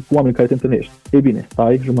cu oameni care te întâlnești. Ei bine,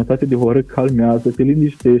 stai jumătate de oră, calmează, te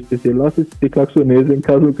liniștește, te lasă să te claxoneze în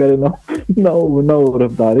cazul în care n-au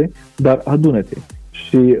răbdare, dar adună-te.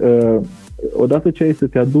 Și odată ce ai să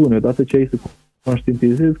te adune, odată ce ai să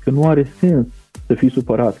conștientizezi că nu are sens să fii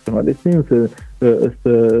supărat, că nu are sens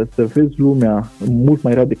să vezi lumea mult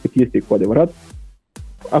mai rea decât este cu adevărat,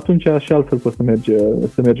 atunci și altfel poți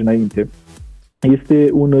să mergi înainte. Este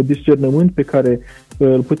un discernământ pe care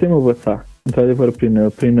îl putem învăța, într-adevăr,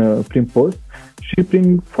 prin post și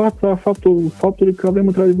prin fața faptului că avem,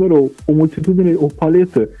 într-adevăr, o multitudine, o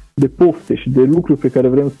paletă de pofte și de lucruri pe care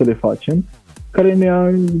vrem să le facem, care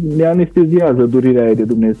ne anesteziază dorirea aia de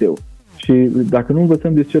Dumnezeu. Și dacă nu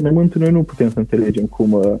învățăm discernământul, noi nu putem să înțelegem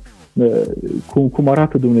cum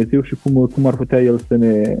arată Dumnezeu și cum ar putea El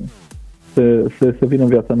să vină în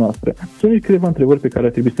viața noastră. Sunt câteva întrebări pe care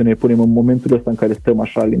ar trebui să ne punem în momentul ăsta în care stăm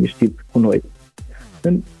așa liniștiți cu noi.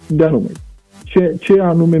 De anume, ce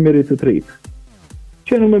anume merită trăit?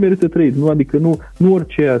 Ce anume merită trăit? Nu, adică nu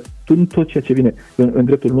orice, nu tot ceea ce vine în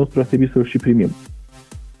dreptul nostru ar trebui să-l și primim.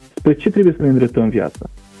 Spre ce trebuie să ne îndreptăm viața?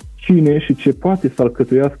 Cine și ce poate să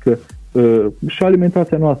alcătuiască și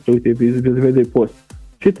alimentația noastră, uite, vezi de post.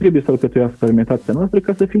 Ce trebuie să alcătuiască alimentația noastră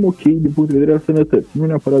ca să fim ok din punct de vedere al sănătății, nu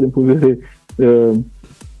neapărat din punct de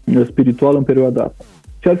vedere spiritual în perioada asta.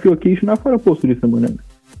 Ce ar fi ok și în afara postului să mănânc.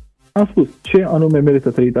 Am spus, ce anume merită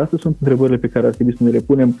trăit? Astea sunt întrebările pe care ar trebui să ne le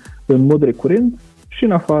punem în mod recurent și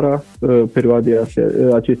în afara perioadei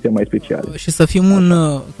acestea mai speciale. Și să fim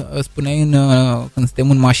spuneai când suntem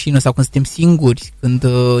în mașină sau când suntem singuri, când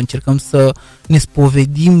încercăm să ne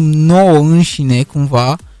spovedim nouă înșine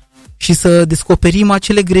cumva și să descoperim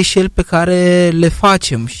acele greșeli pe care le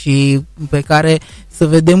facem și pe care să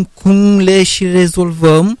vedem cum le și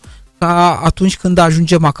rezolvăm, ca atunci când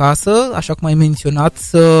ajungem acasă, așa cum ai menționat,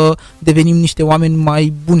 să devenim niște oameni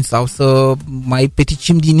mai buni sau să mai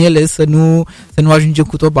peticim din ele, să nu ajungem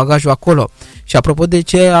cu tot bagajul acolo. Și apropo de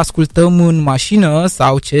ce ascultăm în mașină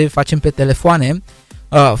sau ce facem pe telefoane,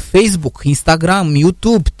 Facebook, Instagram,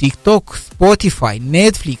 YouTube, TikTok, Spotify,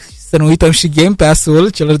 Netflix, să nu uităm și Game Pass-ul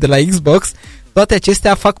celor de la Xbox, toate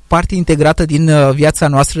acestea fac parte integrată din viața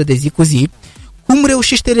noastră de zi cu zi. Cum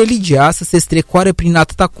reușește religia să se strecoare prin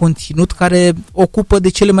atâta conținut care ocupă de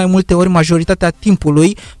cele mai multe ori majoritatea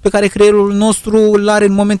timpului pe care creierul nostru îl are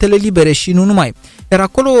în momentele libere și nu numai? Iar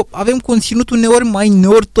acolo avem conținut uneori mai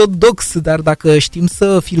neortodox, dar dacă știm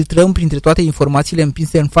să filtrăm printre toate informațiile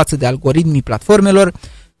împinse în față de algoritmii platformelor,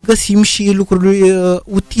 găsim și lucruri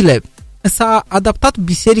utile. S-a adaptat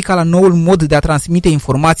biserica la noul mod de a transmite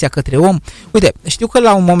informația către om? Uite, știu că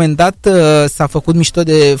la un moment dat s-a făcut mișto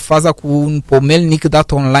de faza cu un pomelnic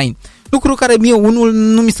dat online. Lucru care mie unul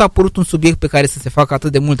nu mi s-a părut un subiect pe care să se facă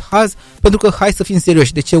atât de mult haz, pentru că hai să fim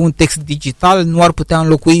serioși, de ce un text digital nu ar putea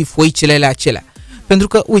înlocui foicele acelea? Pentru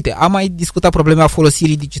că, uite, am mai discutat problema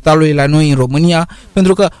folosirii digitalului la noi în România,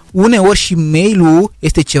 pentru că uneori și mail-ul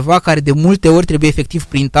este ceva care de multe ori trebuie efectiv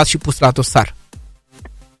printat și pus la dosar.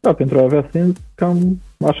 Da, pentru a avea sens, cam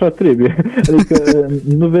așa trebuie. Adică,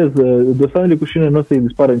 nu vezi, dosarele cu șină nu o să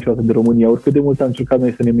dispară niciodată de România. Oricât de mult am încercat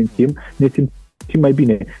noi să ne mințim, ne simțim mai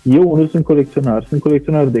bine. Eu nu sunt colecționar. Sunt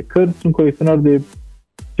colecționar de cărți, sunt colecționar de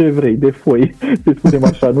ce vrei, de foi, să spunem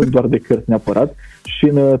așa, nu doar de cărți neapărat. Și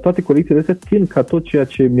în toate colecțiile astea țin ca tot ceea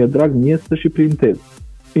ce mi-e drag mie să și printez.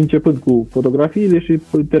 Începând cu fotografiile și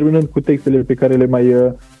terminând cu textele pe care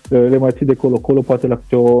le mai țin de colo-colo, poate la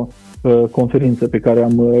câte o conferință pe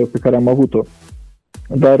care am avut-o.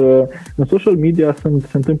 Dar în social media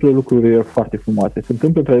se întâmplă lucruri foarte frumoase, se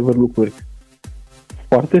întâmplă într-adevăr lucruri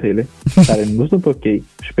foarte rele, care nu sunt ok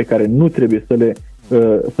și pe care nu trebuie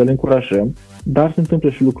să le încurajăm, dar se întâmplă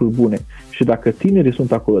și lucruri bune. Și dacă tinerii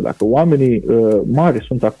sunt acolo, dacă oamenii mari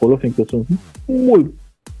sunt acolo, fiindcă sunt mult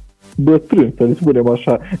bătrâni, să le spunem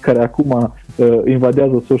așa, care acum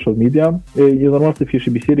invadează social media, e normal să fie și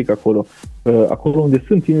biserica acolo. Acolo unde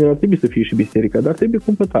sunt tineri ar trebui să fie și biserica, dar trebuie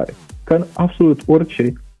cumpătare. Ca în absolut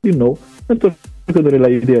orice, din nou, întorcându-ne la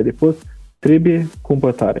ideea de post, trebuie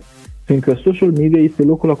cumpătare. Fiindcă social media este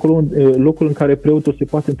locul în care preotul se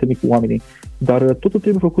poate întâlni cu oamenii, dar totul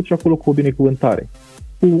trebuie făcut și acolo cu o binecuvântare.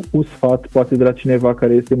 Cu un sfat, poate de la cineva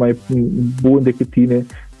care este mai bun decât tine,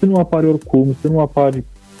 să nu apari oricum, să nu apari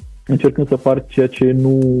încercând să pari ceea ce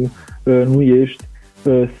nu ești,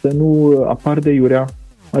 să nu apari de iurea,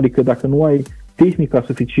 adică dacă nu ai tehnica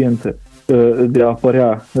suficientă de a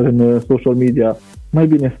apărea în social media, mai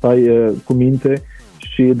bine stai cu minte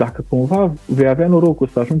și dacă cumva vei avea norocul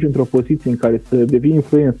să ajungi într-o poziție în care să devii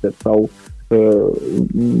influencer sau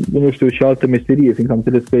nu știu, și altă meserie, fiindcă am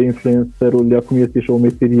înțeles că influencerul de acum este și o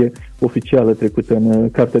meserie oficială trecută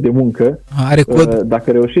în cartea de muncă. Are cod.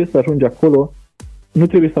 Dacă reușești să ajungi acolo, nu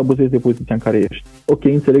trebuie să abuzezi de poziția în care ești. Ok,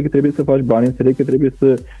 înțeleg că trebuie să faci bani, înțeleg că trebuie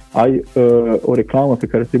să ai o reclamă pe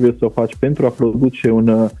care trebuie să o faci pentru a produce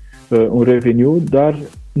un revenue, dar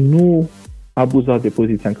nu abuza de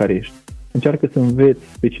poziția în care ești. Încearcă să înveți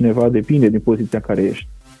pe cineva de bine din poziția în care ești.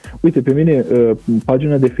 Uite, pe mine,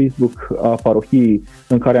 pagina de Facebook a parohiei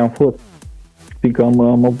în care am fost, fiindcă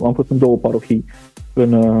am fost în 2 parohii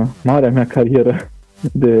în marea mea carieră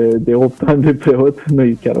de 8 ani de preot, nu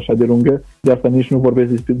e chiar așa de lungă, de asta nici nu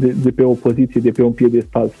vorbesc de pe o poziție, de pe un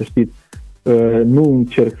piedestal, să știți. Nu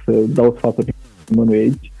încerc să dau sfaturi nimănui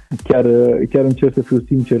aici, chiar încerc să fiu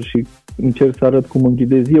sincer și încerc să arăt cum îmi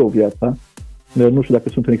ghidez eu viața. Nu știu dacă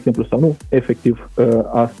sunt un exemplu sau nu, efectiv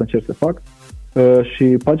asta încerc să fac. Și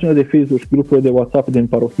pagina de Facebook și grupurile de WhatsApp din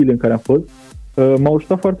parohiile în care am fost m-au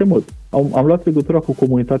ajutat foarte mult. Am luat legătura cu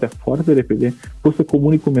comunitatea foarte repede, pot să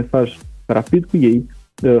comunic un mesaj rapid cu ei,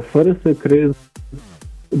 fără să creez,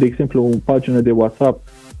 de exemplu, o pagină de WhatsApp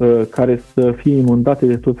care să fie inundate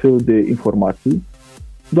de tot felul de informații.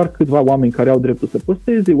 Doar câțiva oameni care au dreptul să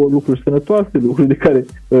posteze lucruri sănătoase, lucruri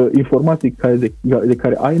informații de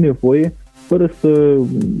care ai nevoie, fără să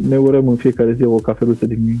ne urăm în fiecare zi o cafeluță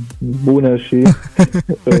din bună și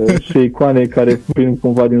icoane care vin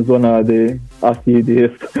cumva din zona de Asiei de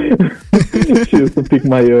Est și sunt un pic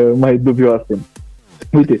mai dubioase.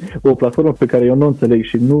 Uite, o platformă pe care eu nu înțeleg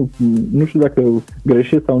și nu știu dacă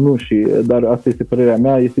greșesc sau nu, dar asta este părerea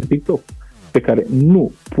mea, este TikTok, pe care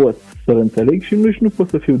nu pot să-l înțeleg și nici nu pot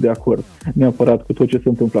să fiu de acord neapărat cu tot ce se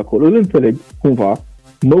întâmplă acolo. Îl înțeleg cumva,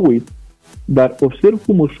 mă uit, dar observ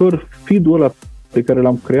cum ușor feed-ul ăla pe care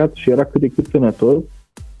l-am creat și era cât de cât sănătos,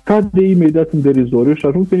 cade imediat în derizoriu și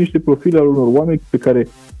ajung pe niște profile al unor oameni pe care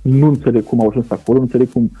nu înțeleg cum au ajuns acolo, nu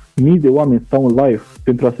înțeleg cum mii de oameni stau în live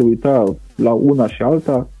pentru a se uita la una și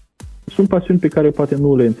alta. Sunt pasiuni pe care poate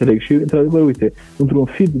nu le înțeleg și, într-adevăr, uite, într-un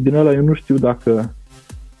feed din ăla eu nu știu dacă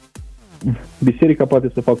biserica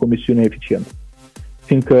poate să facă o misiune eficientă.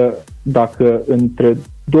 Fiindcă dacă între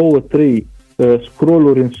 2-3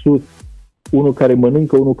 scroll-uri în sus, unul care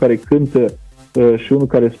mănâncă, unul care cântă și unul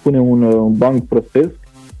care spune un banc prostesc,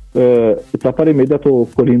 îți apare imediat o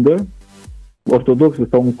colindă ortodoxă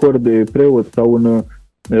sau un cor de preot sau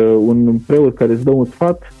un preot care îți dă un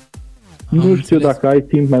sfat. Nu știu dacă ai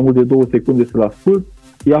timp mai mult de 2 secunde să-l asculti.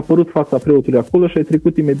 I-a apărut fața preotului acolo și ai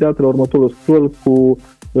trecut imediat la următorul scroll cu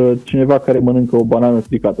cineva care mănâncă o banană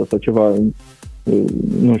stricată sau ceva,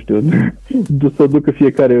 nu știu, să ducă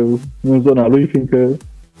fiecare în zona lui, fiindcă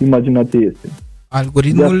imaginație este.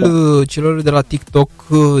 Algoritmul celor de la TikTok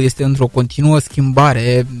este într-o continuă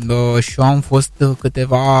schimbare și eu am fost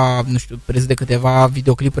preț de câteva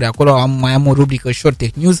videoclipuri acolo, mai am o rubrică Short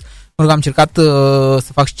Tech News, am încercat să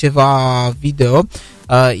fac și ceva video.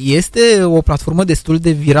 Este o platformă destul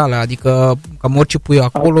de virală, adică cam orice pui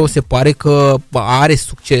acolo se pare că are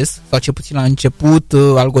succes, sau cel puțin la început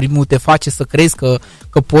algoritmul te face să crezi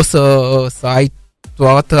că poți să ai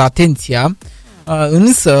toată atenția.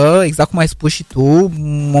 Însă, exact cum ai spus și tu,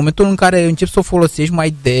 în momentul în care începi să o folosești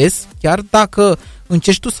mai des, chiar dacă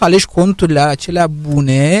încerci tu să alegi conturile acelea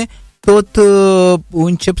bune, tot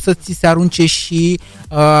încep să ți se arunce și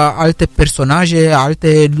alte personaje,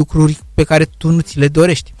 alte lucruri pe care tu nu ți le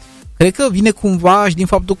dorești. Cred că vine cumva și din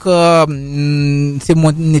faptul că se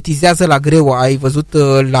monetizează la greu, ai văzut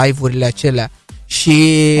live-urile acelea. Și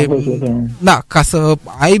da, ca să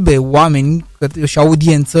aibă oameni și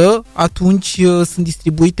audiență, atunci sunt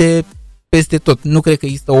distribuite peste tot. Nu cred că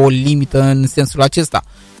există o limită în sensul acesta.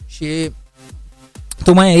 Și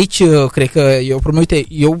tocmai aici cred că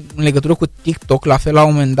eu în legătură cu TikTok, la fel la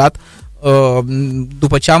un moment dat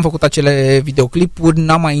după ce am făcut acele videoclipuri,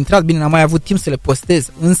 n-am mai intrat, bine, n-am mai avut timp să le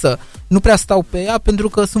postez, însă nu prea stau pe ea pentru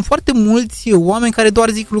că sunt foarte mulți oameni care doar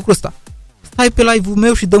zic lucrul ăsta. Stai pe live-ul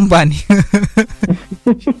meu și dăm bani.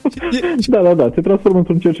 Da, se transformă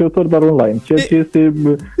într-un cercetător, dar online, ceea ce este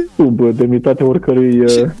sub demnitatea oricărui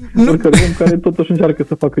om care totuși încearcă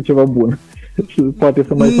să facă ceva bun. Și poate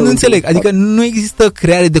să mai nu înțeleg, adică nu există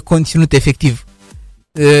creare de conținut efectiv.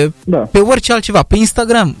 Pe orice altceva, pe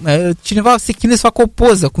Instagram, cineva se chinuie să facă o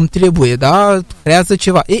poză cum trebuie, da? Creează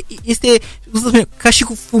ceva. Este, ca și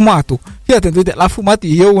cu fumatul. Fii atent, uite, la fumat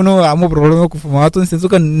eu nu am o problemă cu fumatul în sensul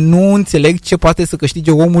că nu înțeleg ce poate să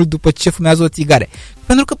câștige omul după ce fumează o țigară.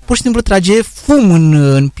 Pentru că pur și simplu trage fum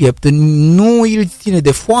în piept, nu îl ține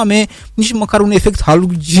de foame, nici măcar un efect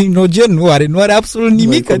haluginogen nu are absolut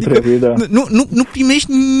nimic, adică nu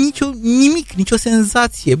primești nicio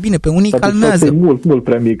senzație. Bine, pe unii calmează. E mult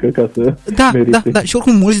prea mică ca să merite. Da, și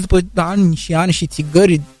oricum mulți după ani și ani și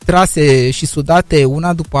țigări trase și sudate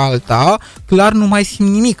una după alta, clar nu mai simt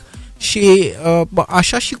nimic. Și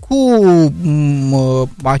așa și cu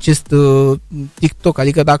acest TikTok,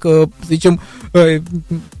 adică dacă, să zicem,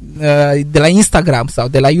 de la Instagram sau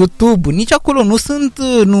de la YouTube, nici acolo nu sunt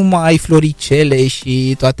numai floricele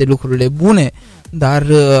și toate lucrurile bune, dar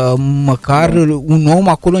măcar un om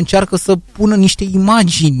acolo încearcă să pună niște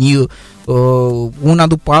imagini una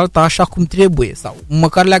după alta așa cum trebuie, sau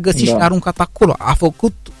măcar le-a găsit și le-a aruncat acolo. A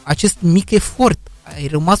făcut acest mic efort, ai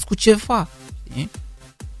rămas cu ceva, știi?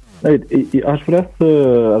 Aș vrea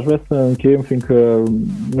să încheiem, fiindcă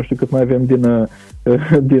nu știu cât mai avem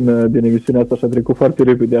din emisiunea asta și a trecut foarte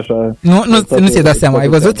repede așa. Nu ți-ai dat seama, ai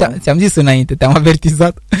văzut? Ți-am zis înainte, te-am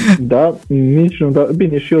avertizat. Da, nici nu dau.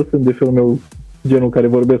 Bine, și eu sunt de felul meu genul care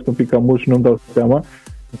vorbesc un pic cam mult și nu-mi dau seama.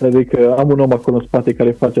 Adică am un om acolo în spate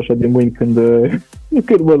care face așa de mâini când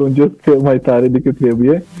mă lungesc mai tare decât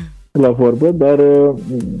trebuie la vorbă, dar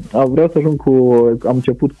vreau să ajung am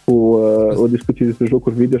început cu o discuție despre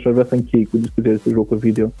jocuri video și aș vrea să închei cu discuția despre jocuri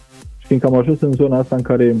video. Și fiindcă am ajuns în zona asta în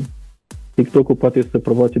care TikTok-ul poate să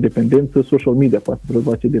provoace dependență, social media poate să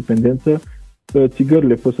provoace dependență,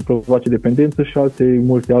 țigările pot să provoace dependență și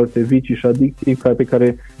multe alte vicii și adicții pe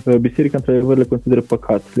care biserica într-adevăr le consideră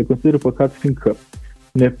păcat. Le consideră păcat fiindcă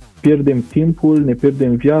ne pierdem timpul, ne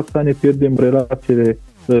pierdem viața, ne pierdem relațiile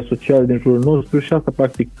sociale din jurul nostru și asta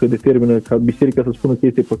practic determină ca biserica să spună că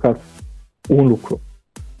este păcat un lucru.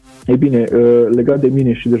 Ei bine, legat de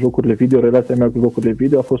mine și de jocurile video, relația mea cu jocurile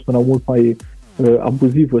video a fost una mult mai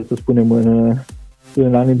abuzivă, să spunem,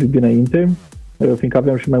 în anii dinainte, fiindcă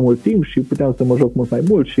aveam și mai mult timp și puteam să mă joc mult mai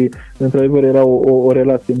mult și într-adevăr era o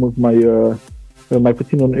relație mult mai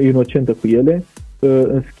puțin inocentă cu ele.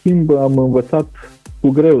 În schimb, am învățat cu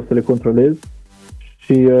greu să le controlez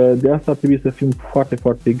și de asta ar trebui să fim foarte,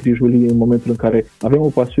 foarte grijuli în momentul în care avem o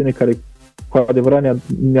pasiune care cu adevărat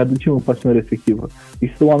ne aducem în pasiunea respectivă.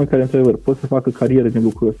 Există oameni care, într-adevăr, pot să facă carieră din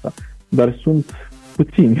lucrul ăsta, dar sunt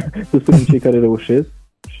puțini, să spunem, cei care reușesc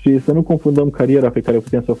și să nu confundăm cariera pe care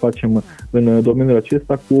putem să o facem în domeniul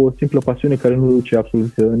acesta cu o simplă pasiune care nu duce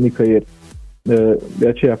absolut nicăieri. De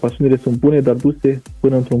aceea, pasiunile sunt bune, dar duse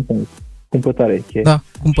până într-un punct. Cumpătarea e cheie. Da,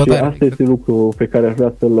 cumpătarea. Și asta este lucru pe care aș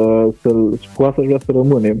vrea cu asta aș vrea să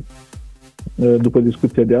rămânem după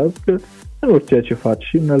discuția de azi, că în orice ce faci,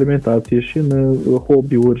 și în alimentație, și în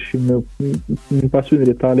hobby-uri, și în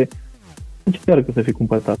pasiunile tale, încearcă să fii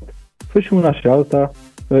cumpătat. Fă și una și alta.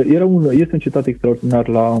 Este un citat extraordinar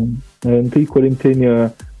la 1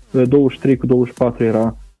 Corinteni 23 cu 24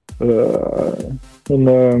 era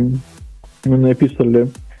în epistolele,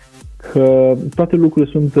 că toate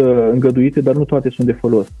lucrurile sunt îngăduite, dar nu toate sunt de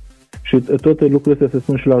folos. Și toate lucrurile astea se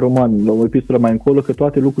spun și la Romani, la o epistolă mai încolo, că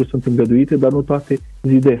toate lucrurile sunt îngăduite, dar nu toate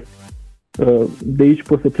zidesc. De aici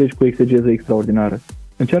poți să pleci cu o exegeză extraordinară.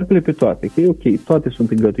 Încearcă-le pe toate, că e ok, toate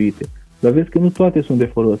sunt îngăduite, dar vezi că nu toate sunt de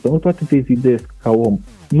folos, nu toate te zidesc ca om,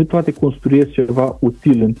 nu toate construiesc ceva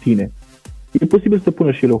util în tine. E posibil să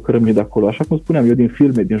pună și ele o cărămidă acolo, așa cum spuneam eu, din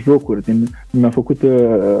filme, din jocuri, mi-am făcut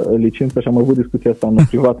licența și am avut discuția asta în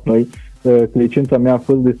privat noi, licența mea a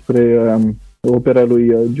fost despre opera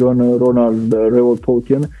lui John Ronald Reuel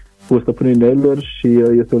Tolkien cu Stăpânii Inelilor și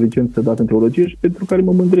este o licență dată în teologie și pentru care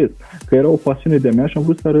mă mândresc, că era o pasiune de-a mea și am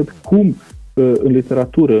vrut să arăt cum în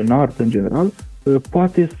literatură, în artă în general,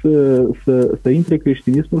 poate să intre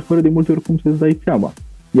creștinismul fără de multe ori cum să-ți dai seama.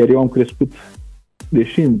 Iar eu am crescut,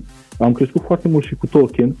 deși am crescut foarte mult și cu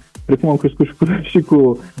Tolkien, precum am crescut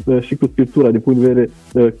și cu scriptura din punct de vedere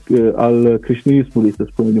al creștinismului, să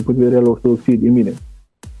spunem, din punct de vedere al ortodoxiei din mine.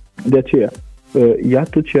 De aceea, ia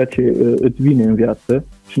tot ceea ce îți vine în viață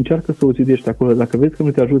și încearcă să o zidești acolo. Dacă vezi că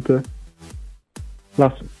nu te ajută,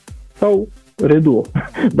 lasă. Sau reduo,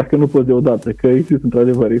 dacă nu poți deodată, că există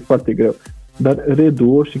într-adevăr, e foarte greu. Dar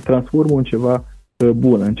reduo și transformă în ceva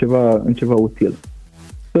bun, în ceva util.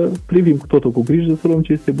 Să privim totul cu grijă, să luăm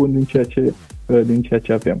ce este bun din ceea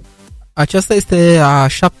ce avem. Aceasta este a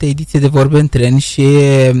 7-a ediție de Vorbe'n Tren și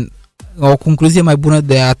o concluzie mai bună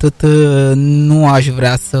de atât nu aș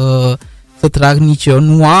vrea să trag nici eu,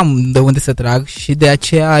 nu am de unde să trag și de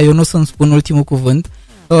aceea eu nu o să-mi spun ultimul cuvânt.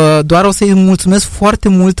 Doar o să-i mulțumesc foarte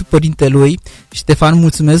mult părintelui. Ștefan,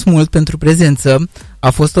 mulțumesc mult pentru prezență. A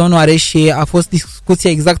fost o onoare și a fost discuția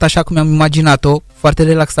exact așa cum am imaginat-o, foarte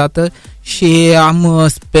relaxată și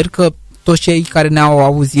sper că toți cei care ne-au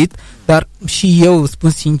auzit, dar și eu, spun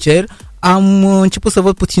sincer, am început să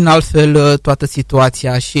văd puțin altfel toată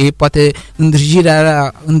situația și poate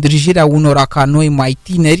îndrăjirea unora ca noi mai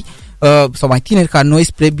tineri sau mai tineri ca noi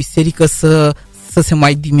spre biserică să se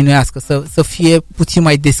mai diminuească, să fie puțin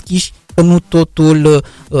mai deschiși,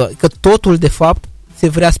 că totul de fapt se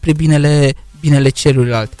vrea spre binele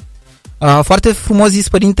celuilalt. Foarte frumos zis,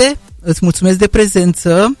 părinte, îți mulțumesc de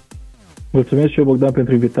prezență. Mulțumesc și eu, Bogdan,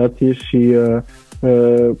 pentru invitație și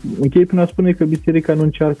închei prin a spune că biserica nu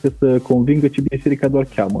încearcă să convingă, ci biserica doar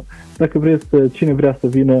cheamă. Dacă cine vrea să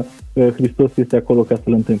vină, Hristos este acolo ca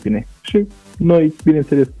să-l întâmpine. Și noi,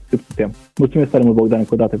 bineînțeles, că putem. Mulțumesc tare mult, Bogdan,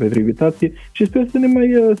 încă o dată pentru invitație și sper să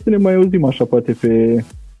ne mai auzim așa, poate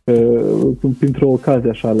printr-o ocazie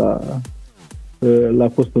așa la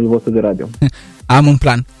postul vostru de radio. Am un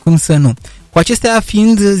plan, cum să nu. Cu acestea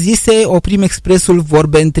fiind zise, oprim expresul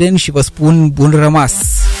Vorbe'n Tren și vă spun bun rămas!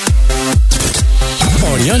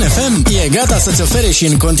 Orion FM e gata să-ți ofere și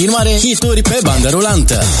în continuare hituri pe bandă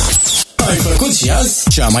rulantă. Ai făcut și azi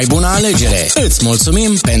cea mai bună alegere. Îți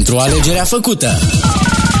mulțumim pentru alegerea făcută.